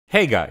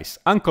Hey guys,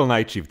 Uncle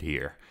Nightshift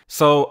here.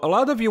 So, a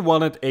lot of you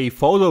wanted a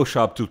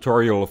Photoshop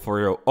tutorial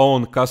for your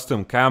own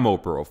custom camo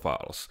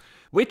profiles,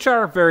 which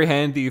are very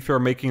handy if you're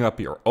making up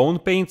your own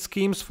paint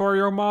schemes for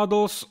your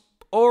models,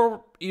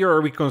 or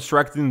you're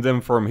reconstructing them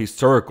from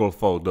historical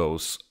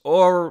photos,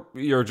 or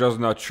you're just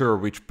not sure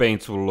which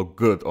paints will look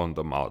good on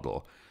the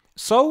model.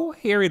 So,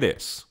 here it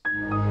is.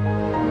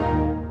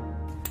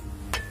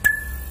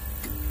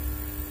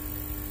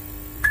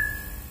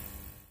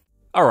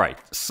 Alright,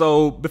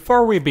 so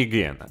before we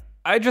begin,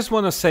 I just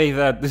want to say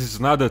that this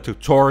is not a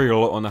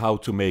tutorial on how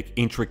to make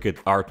intricate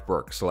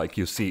artworks like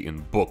you see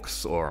in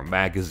books or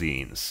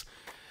magazines.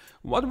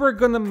 What we're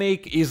gonna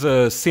make is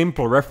a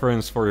simple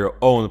reference for your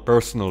own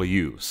personal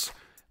use.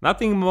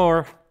 Nothing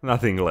more,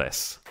 nothing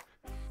less.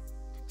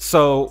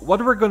 So,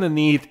 what we're gonna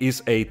need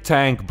is a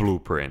tank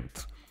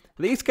blueprint.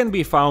 These can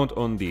be found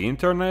on the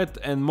internet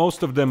and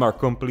most of them are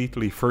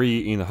completely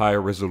free in high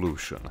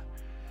resolution.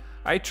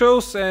 I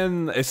chose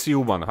an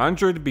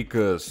SU-100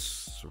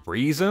 because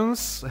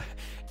reasons,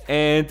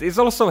 and it's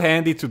also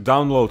handy to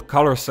download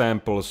color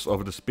samples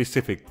of the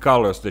specific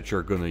colors that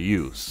you're gonna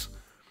use.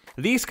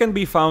 These can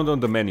be found on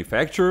the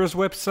manufacturer's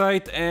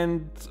website,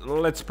 and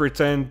let's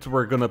pretend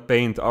we're gonna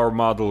paint our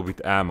model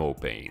with ammo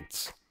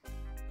paints.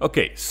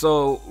 Okay,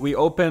 so we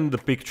open the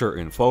picture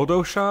in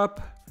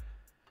Photoshop.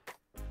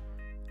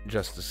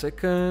 Just a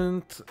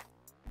second.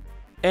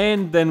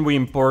 And then we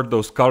import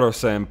those color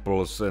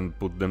samples and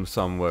put them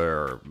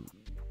somewhere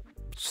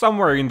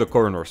in the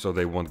corner so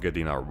they won't get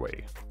in our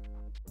way.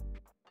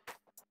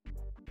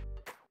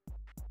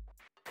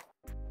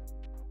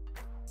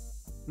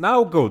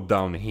 Now go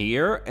down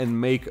here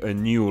and make a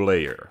new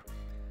layer.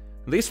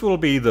 This will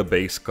be the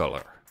base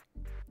color.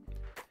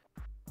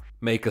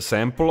 Make a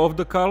sample of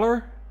the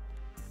color.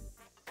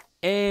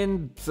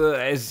 And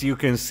as you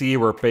can see,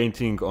 we're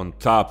painting on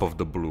top of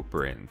the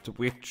blueprint,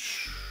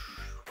 which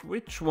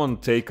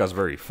won't take us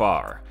very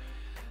far.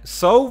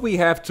 So we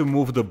have to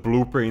move the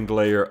blueprint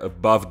layer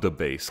above the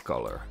base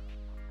color.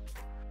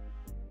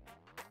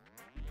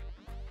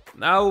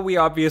 Now we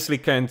obviously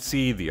can't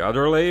see the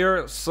other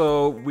layer,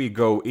 so we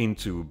go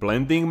into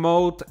blending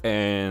mode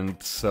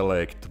and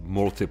select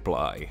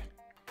multiply.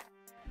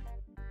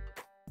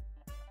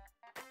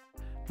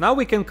 Now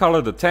we can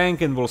color the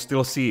tank and we'll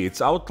still see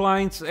its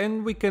outlines,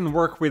 and we can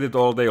work with it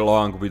all day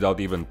long without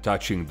even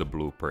touching the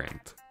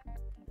blueprint.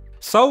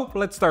 So,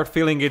 let's start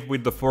filling it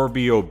with the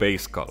 4BO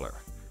base color.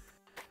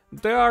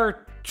 There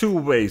are two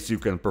ways you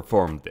can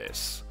perform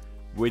this.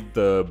 With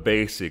the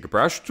basic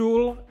brush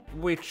tool,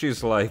 which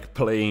is like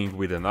playing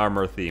with an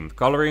armor-themed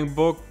coloring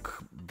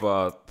book,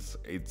 but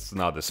it's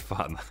not as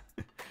fun.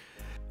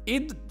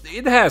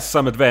 It has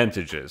some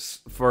advantages.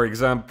 For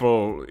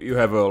example, you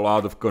have a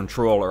lot of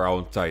control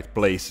around tight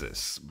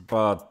places,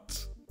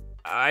 but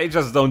I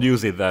just don't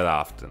use it that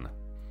often.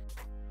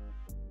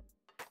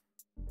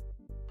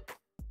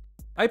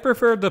 I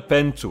prefer the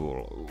pen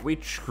tool,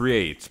 which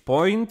creates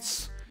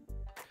points,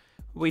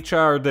 which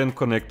are then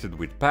connected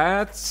with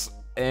paths,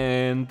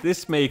 and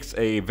this makes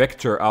a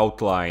vector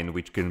outline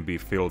which can be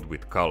filled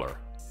with color.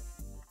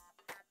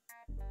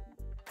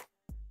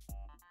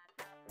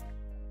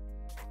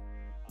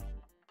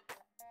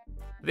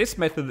 This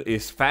method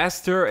is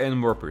faster and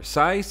more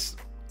precise,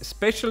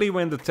 especially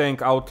when the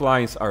tank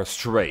outlines are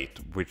straight,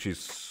 which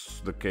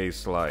is the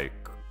case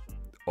like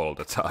all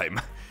the time.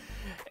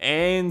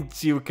 And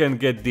you can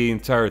get the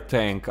entire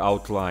tank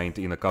outlined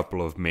in a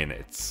couple of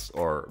minutes,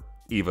 or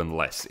even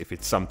less if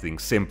it's something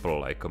simple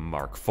like a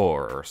Mark IV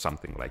or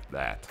something like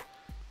that.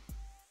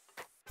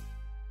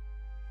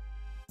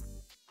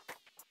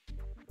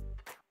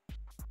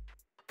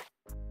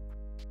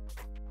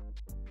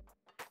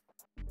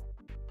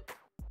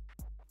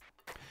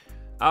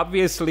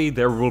 Obviously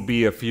there will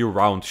be a few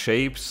round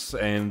shapes,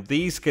 and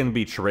these can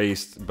be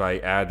traced by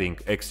adding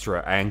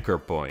extra anchor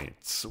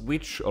points,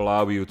 which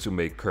allow you to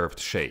make curved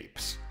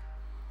shapes.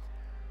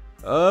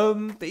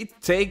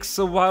 It takes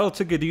a while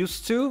to get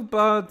used to,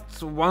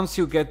 but once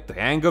you get the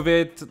hang of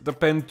it, the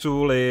pen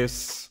tool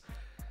is...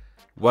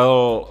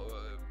 well,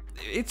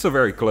 it's a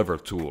very clever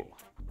tool.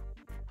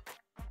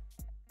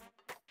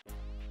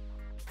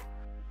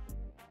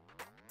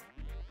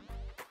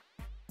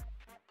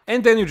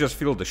 And then you just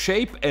fill the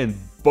shape and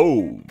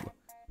boom!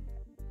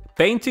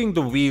 Painting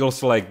the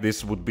wheels like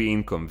this would be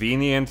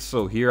inconvenient,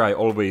 so here I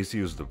always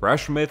use the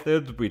brush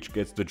method, which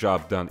gets the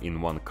job done in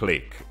one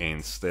click,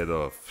 instead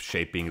of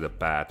shaping the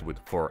path with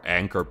 4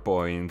 anchor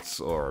points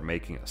or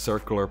making a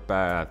circular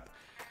path.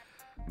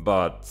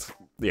 But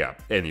yeah,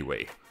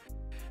 anyway.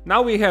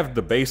 Now we have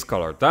the base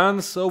color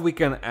done, so we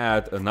can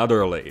add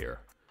another layer.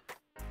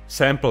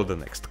 Sample the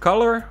next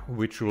color,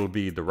 which will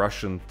be the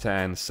Russian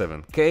Tan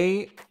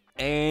 7K,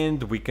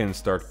 and we can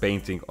start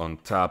painting on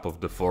top of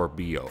the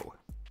 4BO.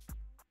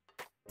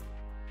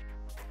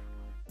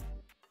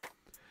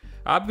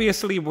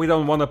 Obviously we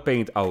don't want to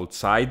paint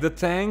outside the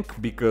tank,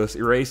 because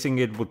erasing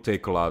it would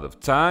take a lot of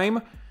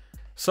time,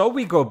 so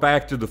we go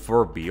back to the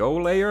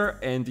 4BO layer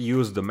and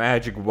use the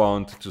magic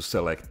wand to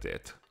select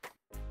it.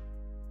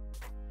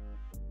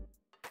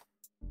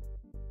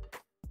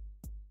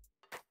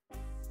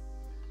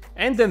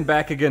 And then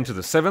back again to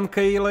the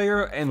 7K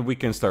layer and we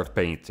can start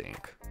painting.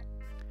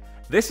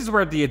 This is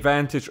where the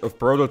advantage of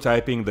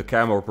prototyping the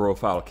camo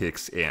profile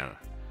kicks in.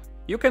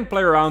 You can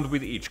play around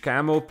with each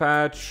camo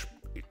patch,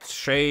 its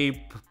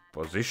shape,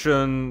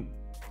 position,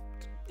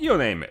 you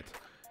name it.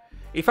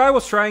 If I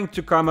was trying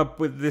to come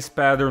up with this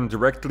pattern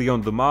directly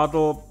on the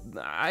model,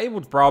 I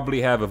would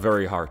probably have a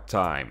very hard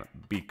time,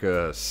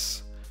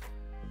 because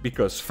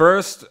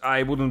first,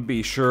 I wouldn't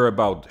be sure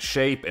about the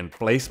shape and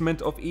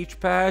placement of each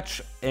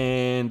patch,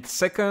 and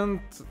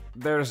second,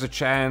 there's a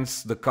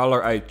chance the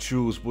color I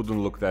choose wouldn't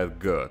look that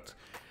good.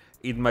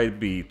 It might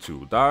be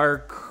too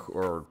dark,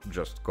 or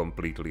just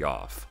completely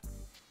off.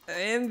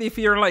 And if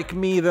you're like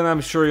me, then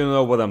I'm sure you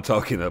know what I'm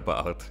talking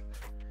about.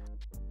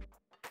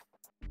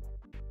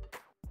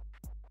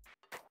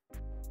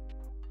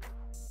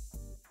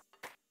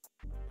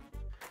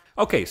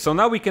 Okay, so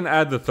now we can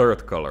add the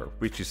third color,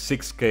 which is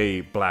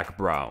 6K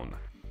black-brown.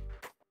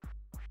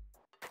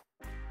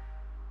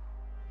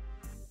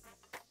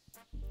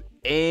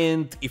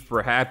 And if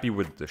we're happy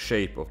with the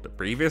shape of the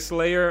previous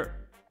layer,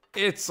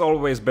 it's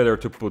always better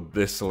to put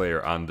this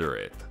layer under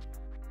it.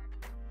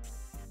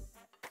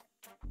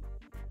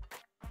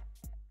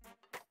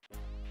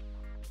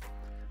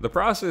 The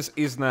process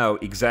is now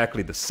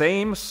exactly the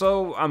same,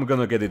 so I'm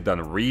gonna get it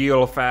done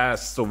real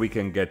fast so we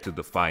can get to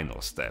the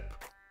final step.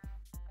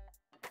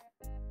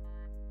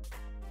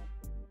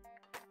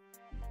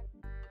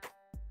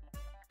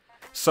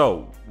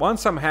 So,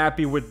 once I'm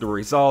happy with the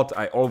result,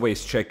 I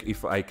always check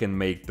if I can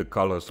make the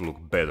colors look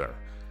better.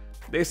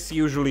 This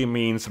usually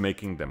means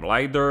making them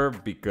lighter,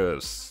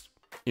 because,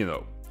 you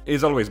know,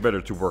 it's always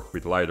better to work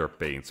with lighter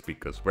paints,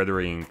 because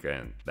weathering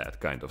and that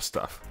kind of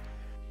stuff.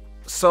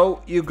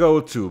 So, you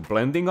go to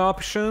blending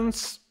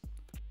options.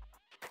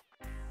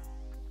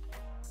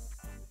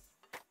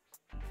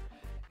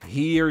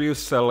 Here you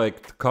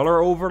select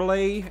color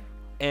overlay,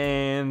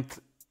 and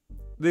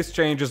this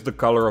changes the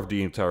color of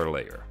the entire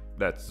layer.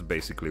 That's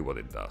basically what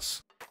it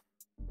does.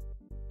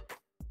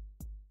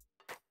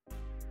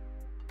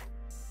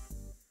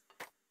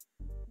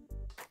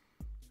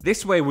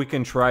 This way we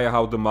can try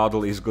how the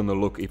model is gonna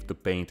look if the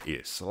paint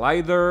is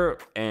lighter,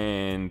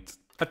 and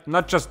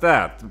not just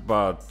that,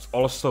 but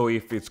also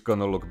if it's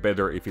gonna look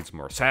better if it's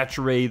more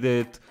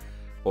saturated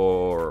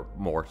or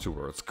more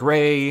towards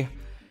gray,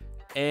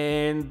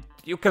 and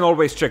you can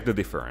always check the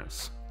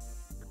difference.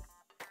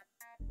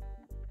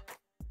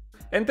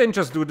 And then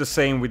just do the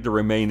same with the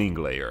remaining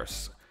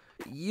layers.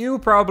 You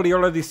probably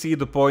already see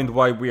the point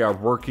why we are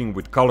working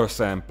with color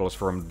samples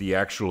from the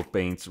actual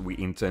paints we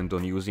intend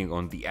on using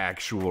on the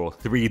actual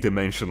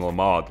three-dimensional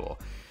model.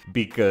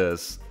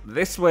 Because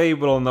this way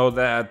we'll know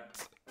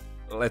that,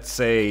 let's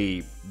say,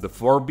 the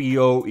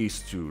 4BO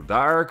is too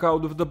dark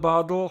out of the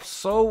bottle,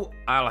 so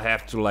I'll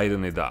have to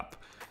lighten it up.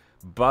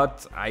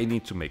 But I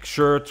need to make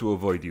sure to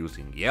avoid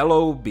using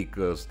yellow,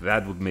 because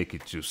that would make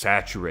it too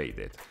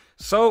saturated.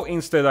 So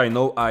instead I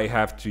know I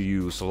have to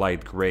use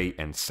light gray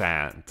and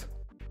sand.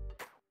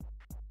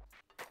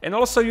 And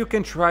also you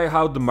can try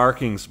how the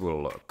markings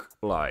will look.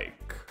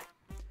 Like,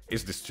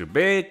 is this too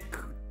big?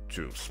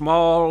 Too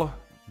small?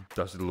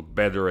 Does it look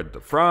better at the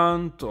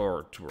front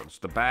or towards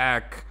the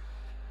back?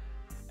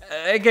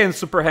 Again,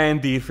 super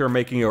handy if you're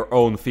making your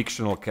own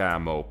fictional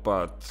camo,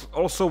 but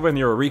also when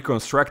you're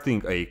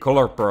reconstructing a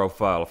color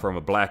profile from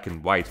a black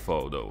and white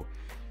photo.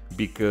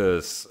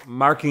 Because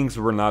markings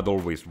were not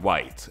always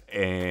white,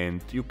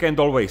 and you can't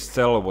always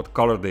tell what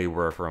color they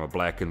were from a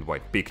black and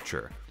white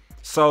picture.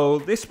 So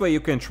this way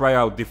you can try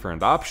out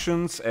different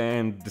options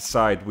and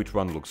decide which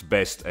one looks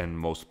best and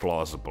most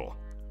plausible.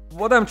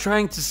 What I'm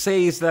trying to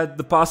say is that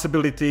the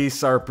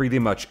possibilities are pretty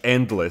much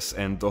endless,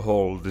 and the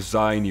whole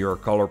design your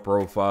color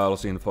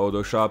profiles in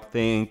Photoshop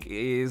thing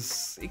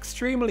is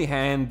extremely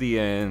handy,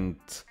 and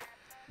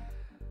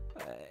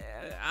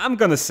I'm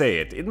gonna say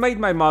it, it made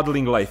my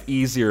modeling life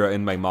easier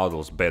and my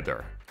models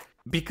better.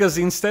 Because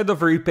instead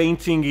of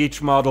repainting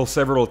each model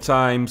several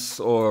times,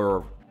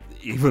 or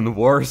even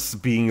worse,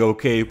 being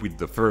okay with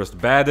the first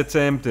bad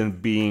attempt and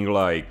being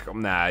like,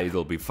 nah,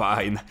 it'll be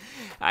fine,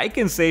 I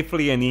can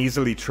safely and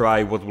easily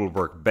try what will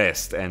work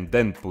best and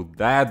then put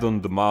that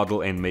on the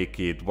model and make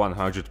it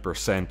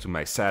 100% to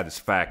my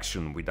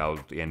satisfaction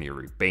without any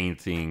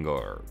repainting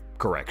or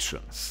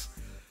corrections.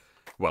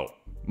 Well,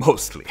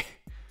 mostly.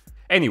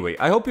 Anyway,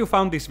 I hope you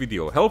found this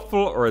video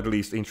helpful or at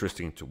least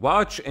interesting to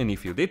watch, and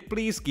if you did,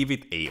 please give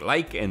it a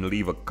like and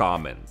leave a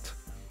comment.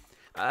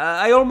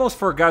 I almost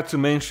forgot to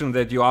mention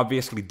that you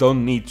obviously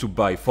don't need to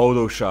buy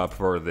Photoshop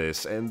for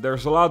this, and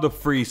there's a lot of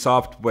free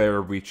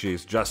software which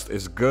is just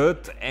as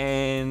good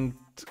and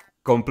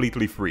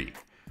completely free.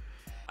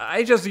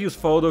 I just use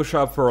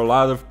Photoshop for a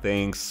lot of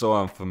things, so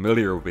I'm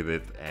familiar with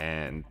it,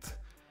 and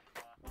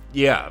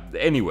yeah,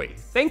 anyway,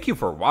 thank you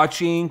for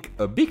watching,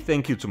 a big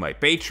thank you to my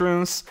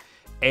patrons.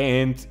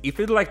 And if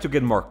you'd like to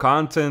get more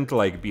content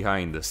like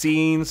behind the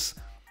scenes,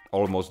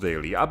 almost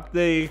daily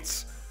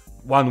updates,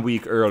 1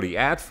 week early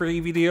ad-free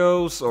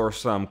videos, or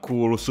some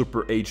cool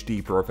super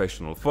HD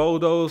professional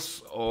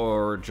photos,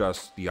 or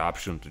just the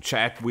option to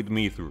chat with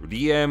me through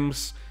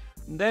DMs,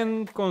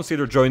 then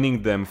consider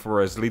joining them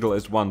for as little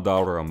as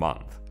 $1 a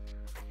month.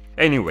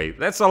 Anyway,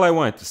 that's all I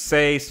wanted to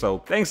say, so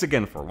thanks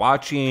again for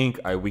watching,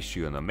 I wish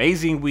you an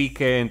amazing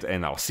weekend,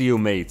 and I'll see you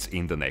mates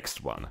in the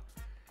next one.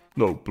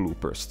 No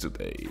bloopers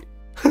today.